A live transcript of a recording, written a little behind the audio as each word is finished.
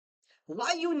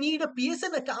why you need a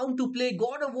PSN account to play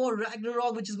God of War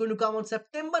Ragnarok, which is going to come on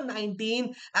September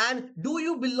 19, and do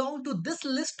you belong to this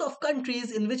list of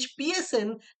countries in which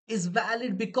PSN is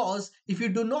valid? Because if you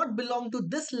do not belong to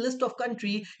this list of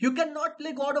country, you cannot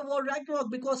play God of War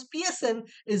Ragnarok because PSN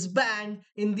is banned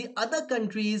in the other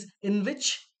countries in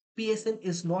which PSN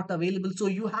is not available. So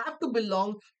you have to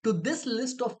belong to this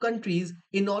list of countries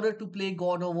in order to play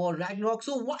God of War Ragnarok.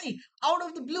 So why, out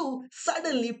of the blue,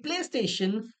 suddenly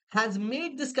PlayStation has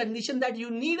made this condition that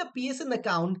you need a PSN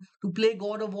account to play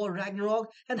God of War Ragnarok?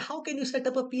 And how can you set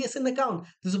up a PSN account?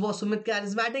 This is was Sumit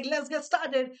Charismatic. Let's get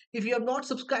started. If you have not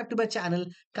subscribed to my channel,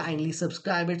 kindly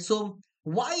subscribe it. So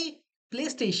why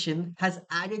PlayStation has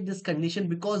added this condition?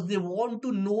 Because they want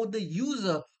to know the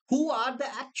user, who are the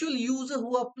actual user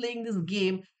who are playing this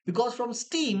game, because from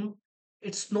Steam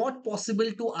it's not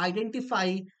possible to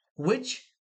identify which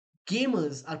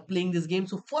gamers are playing this game.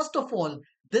 So first of all,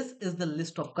 this is the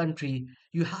list of country.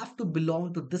 You have to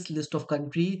belong to this list of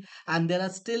country, and there are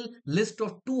still list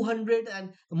of 200 and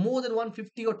more than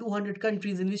 150 or 200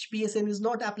 countries in which PSN is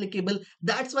not applicable.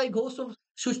 That's why Ghost of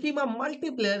Tsushima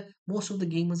multiplayer, most of the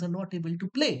gamers are not able to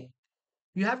play.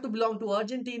 You have to belong to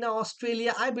Argentina,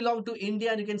 Australia. I belong to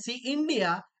India, and you can see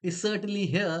India is certainly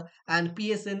here, and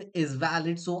PSN is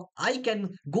valid. So I can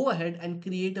go ahead and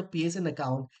create a PSN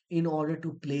account in order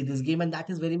to play this game, and that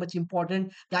is very much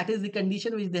important. That is the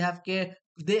condition which they have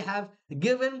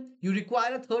given. You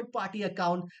require a third party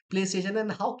account, PlayStation.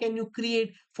 And how can you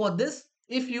create for this?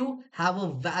 If you have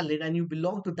a valid and you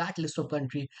belong to that list of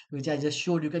country which I just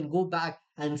showed, you can go back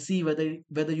and see whether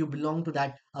you belong to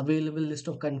that available list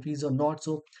of countries or not.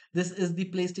 So this is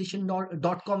the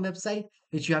PlayStation.com website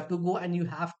which you have to go, and you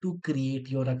have to create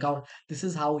your account. This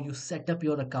is how you set up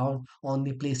your account on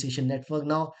the PlayStation Network.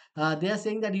 Now they are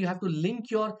saying that you have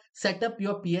to set up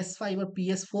your PS5 or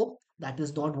PS4. That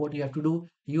is not what you have to do.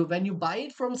 You When you buy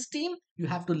it from Steam, you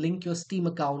have to link your Steam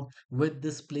account with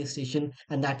this PlayStation,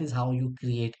 and that is how you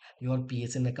create your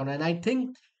PSN account. And I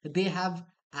think they have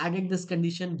added this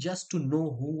condition just to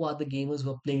know who are the gamers who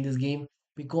are playing this game,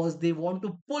 because they want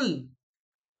to pull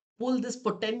this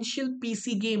potential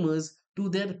PC gamers to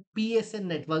their PSN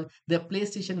network, their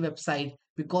PlayStation website,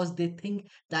 because they think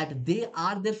that they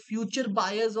are the future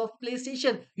buyers of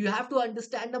PlayStation. You have to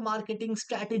understand the marketing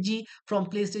strategy from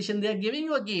PlayStation. They are giving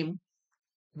you a game,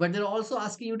 but they're also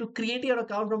asking you to create your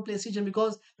account from PlayStation,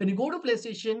 because when you go to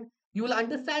PlayStation, you will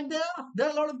understand there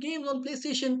are a lot of games on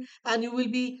PlayStation, and you will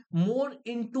be more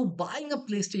into buying a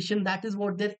PlayStation. That is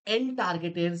what their end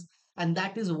target is, and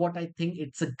that is what I think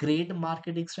it's a great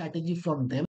marketing strategy from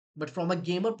them. But from a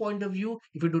gamer point of view,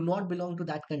 if you do not belong to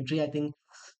that country, I think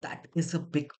that is a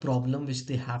big problem which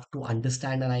they have to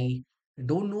understand. And I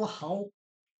don't know how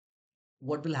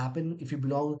what will happen if you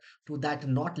belong to that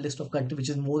not list of country which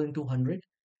is more than 200,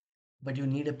 but you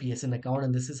need a PSN account,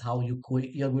 and this is how you're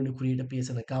going to create a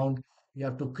PSN account. You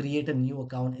have to create a new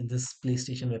account in this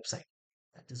PlayStation website.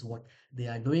 That is what they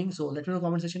are doing. So let me know in the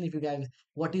comment section if you guys,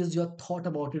 what is your thought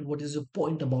about it? What is your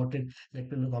point about it?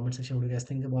 Let me know in the comment section what you guys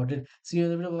think about it. See you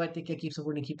in the video. Bye. Take care. Keep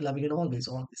supporting. Keep loving, and always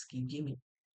keep gaming.